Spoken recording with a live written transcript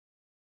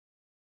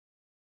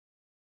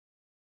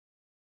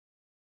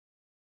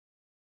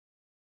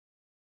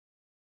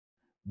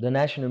The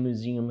National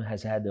Museum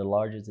has had the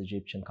largest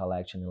Egyptian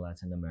collection in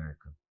Latin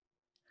America.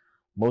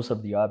 Most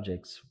of the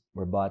objects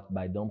were bought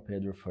by Dom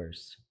Pedro I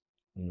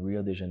in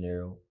Rio de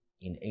Janeiro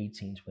in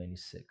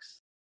 1826.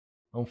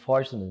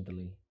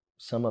 Unfortunately,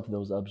 some of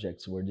those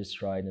objects were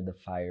destroyed in the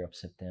fire of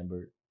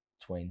September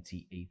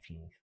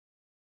 2018.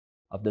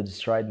 Of the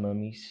destroyed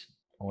mummies,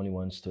 only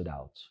one stood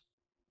out.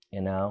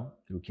 And now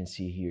you can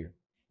see here,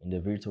 in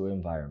the virtual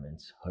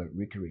environment, her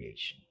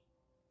recreation.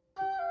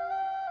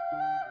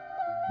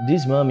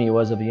 This mummy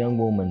was of a young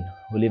woman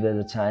who lived at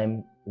a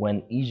time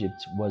when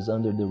Egypt was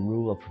under the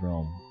rule of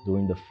Rome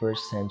during the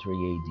 1st century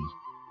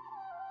AD.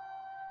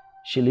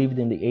 She lived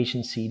in the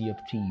ancient city of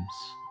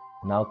Thebes,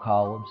 now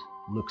called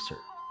Luxor.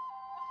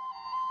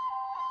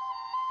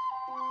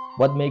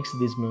 What makes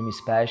this mummy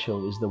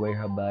special is the way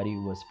her body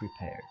was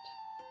prepared.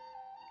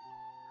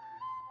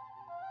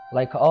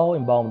 Like all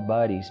embalmed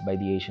bodies by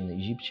the ancient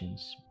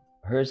Egyptians,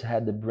 hers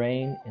had the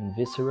brain and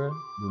viscera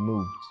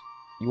removed.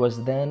 It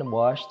was then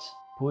washed,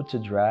 put to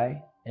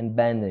dry, and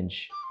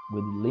bandaged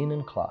with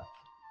linen cloth.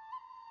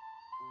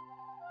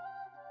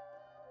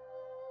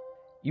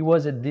 It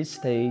was at this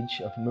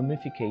stage of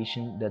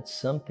mummification that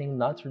something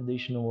not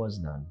traditional was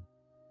done.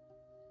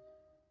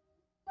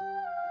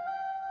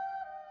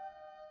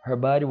 Her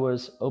body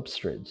was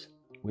upstretched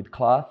with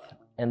cloth,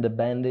 and the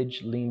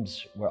bandaged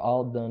limbs were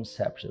all done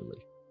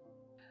separately.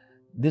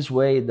 This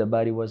way, the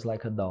body was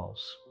like a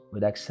doll's,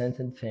 with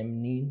accented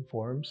feminine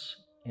forms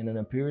and an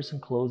appearance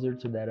closer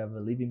to that of a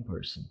living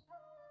person.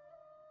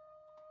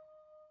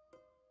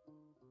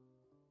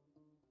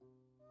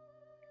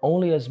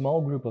 Only a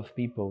small group of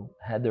people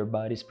had their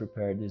bodies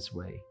prepared this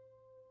way.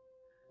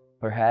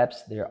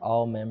 Perhaps they are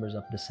all members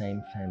of the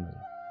same family.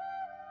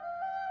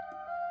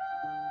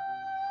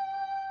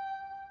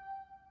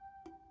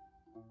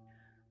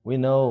 We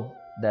know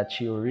that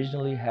she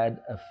originally had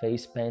a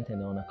face painted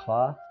on a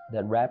cloth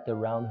that wrapped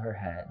around her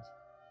head.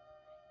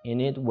 In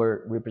it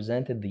were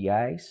represented the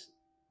eyes,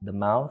 the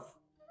mouth,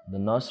 the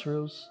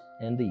nostrils,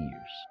 and the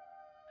ears.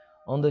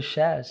 On the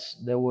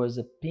chest, there was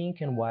a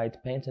pink and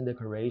white painted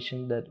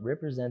decoration that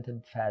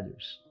represented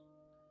feathers,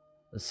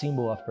 a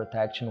symbol of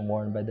protection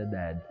worn by the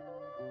dead.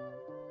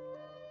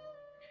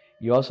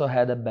 You also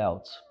had a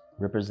belt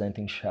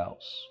representing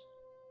shells.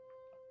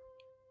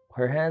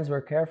 Her hands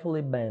were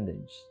carefully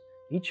bandaged,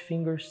 each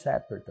finger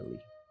separately,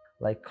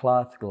 like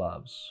cloth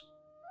gloves.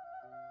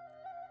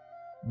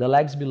 The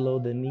legs below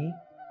the knee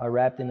are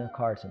wrapped in a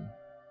carton,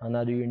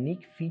 another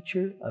unique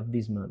feature of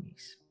these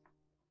mummies.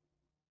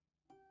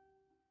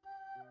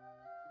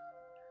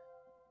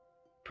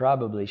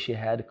 Probably she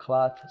had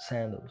cloth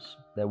sandals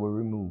that were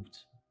removed,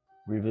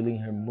 revealing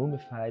her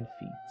mummified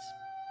feet.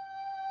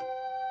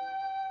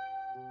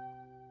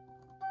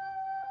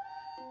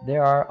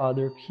 There are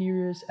other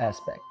curious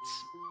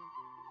aspects.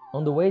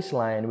 On the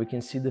waistline, we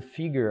can see the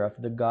figure of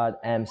the god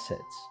Amset,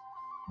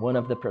 one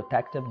of the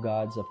protective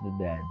gods of the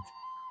dead.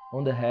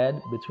 On the head,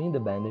 between the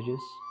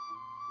bandages,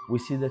 we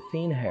see the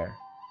thin hair,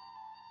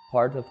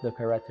 part of the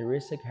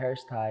characteristic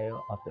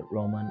hairstyle of the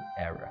Roman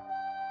era.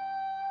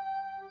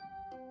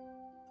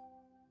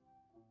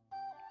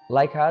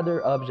 Like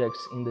other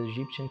objects in the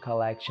Egyptian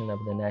collection of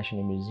the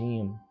National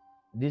Museum,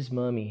 this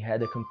mummy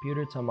had a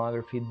computer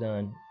tomography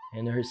done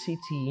and her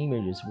CT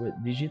images were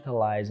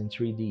digitalized in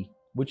 3D,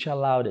 which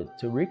allowed it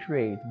to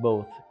recreate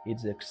both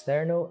its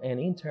external and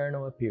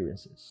internal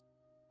appearances.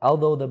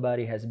 Although the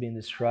body has been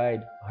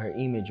destroyed, her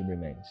image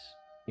remains,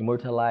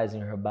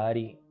 immortalizing her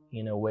body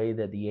in a way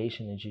that the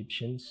ancient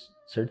Egyptians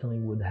certainly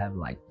would have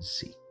liked to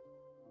see.